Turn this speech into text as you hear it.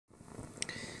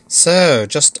So,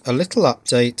 just a little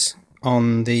update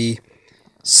on the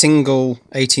single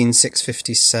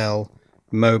 18650 cell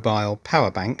mobile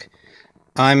power bank.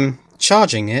 I'm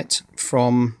charging it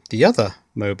from the other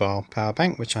mobile power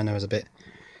bank, which I know is a bit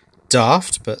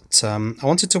daft, but I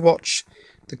wanted to watch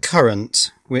the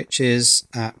current, which is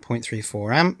at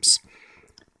 0.34 amps,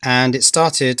 and it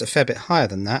started a fair bit higher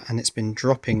than that, and it's been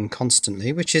dropping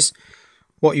constantly, which is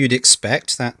what you'd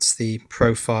expect. That's the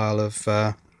profile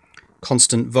of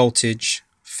constant voltage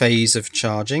phase of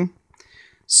charging.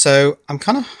 So I'm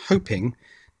kind of hoping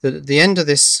that at the end of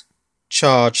this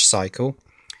charge cycle,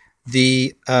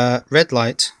 the red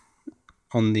light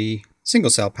on the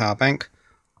single cell power bank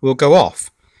will go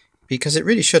off, because it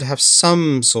really should have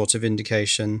some sort of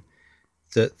indication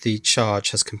that the charge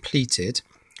has completed.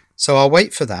 So I'll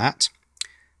wait for that,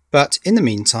 but in the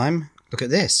meantime, look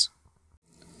at this.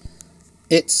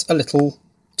 It's a little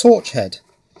torch head.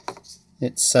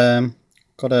 It's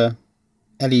got a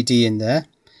LED in there,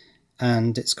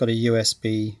 and it's got a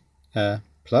USB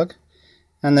plug,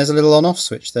 and there's a little on-off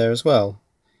switch there as well.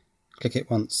 Click it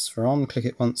once for on, click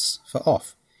it once for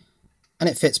off, and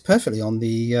it fits perfectly on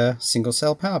the single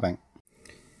cell power bank.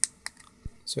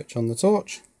 Switch on the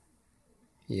torch.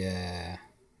 Yeah.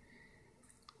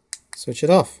 Switch it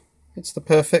off. It's the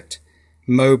perfect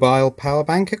mobile power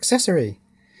bank accessory.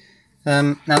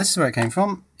 Now this is where it came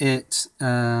from. It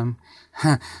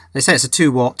they say it's a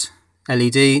 2-watt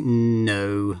LED.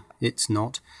 No, it's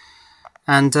not.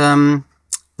 And the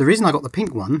reason I got the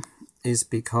pink one is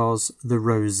because the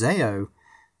Roseo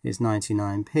is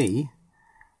 99p.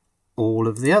 All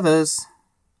of the others,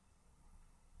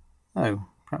 oh,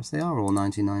 perhaps they are all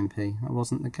 99p. That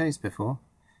wasn't the case before.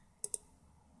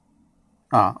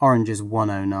 Ah, orange is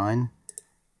 109.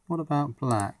 What about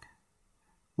black?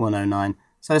 109.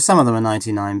 So some of them are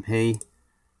 99p.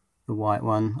 The white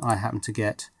one, I happen to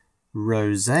get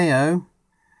Roseo,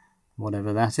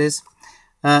 whatever that is.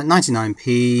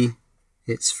 99p.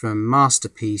 It's from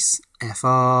Masterpiece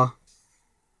FR.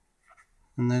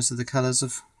 And those are the colours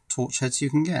of torch heads you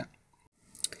can get.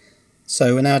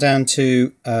 So we're now down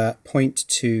to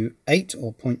 0.28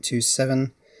 or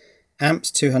 0.27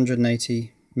 amps,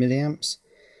 280 milliamps,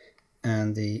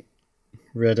 and the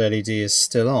red LED is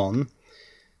still on.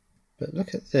 But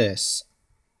look at this.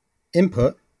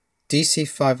 Input DC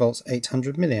 5 volts,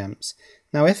 800 milliamps.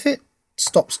 Now if it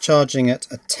stops charging at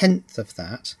 1/10 of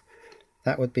that,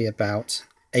 that would be about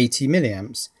 80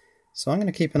 milliamps. So I'm going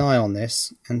to keep an eye on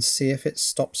this and see if it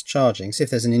stops charging, see if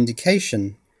there's an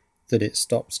indication that it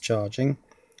stops charging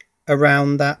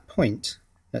around that point.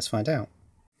 Let's find out.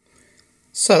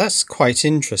 So that's quite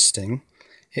interesting.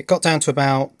 It got down to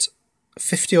about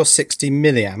 50 or 60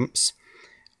 milliamps,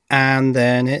 and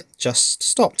then it just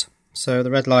stopped. So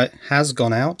the red light has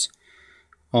gone out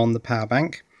on the power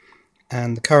bank,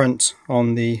 and the current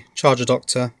on the charge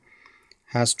adapter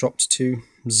has dropped to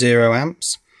 0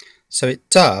 amps. So it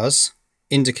does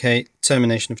indicate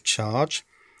termination of charge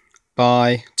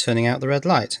by turning out the red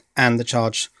light, and the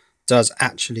charge does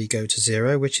actually go to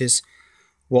 0, which is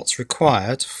what's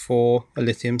required for a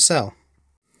lithium cell.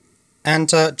 And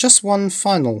just one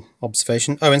final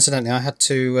observation. Oh, incidentally, I had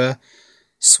to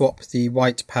swap the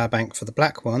white power bank for the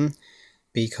black one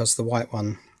because the white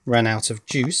one ran out of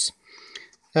juice.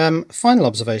 Final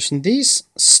observation, these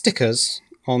stickers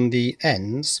on the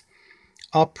ends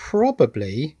are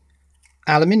probably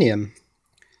aluminium.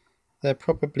 They're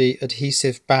probably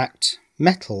adhesive backed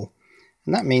metal,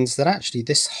 and that means that actually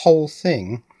this whole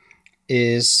thing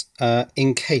is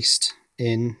encased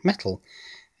in metal.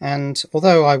 And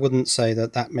although I wouldn't say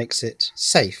that that makes it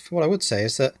safe, what I would say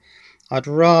is that I'd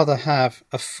rather have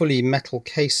a fully metal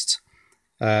cased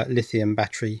lithium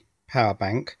battery power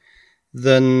bank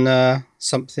than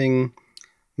something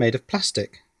made of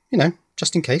plastic, you know,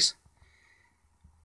 just in case.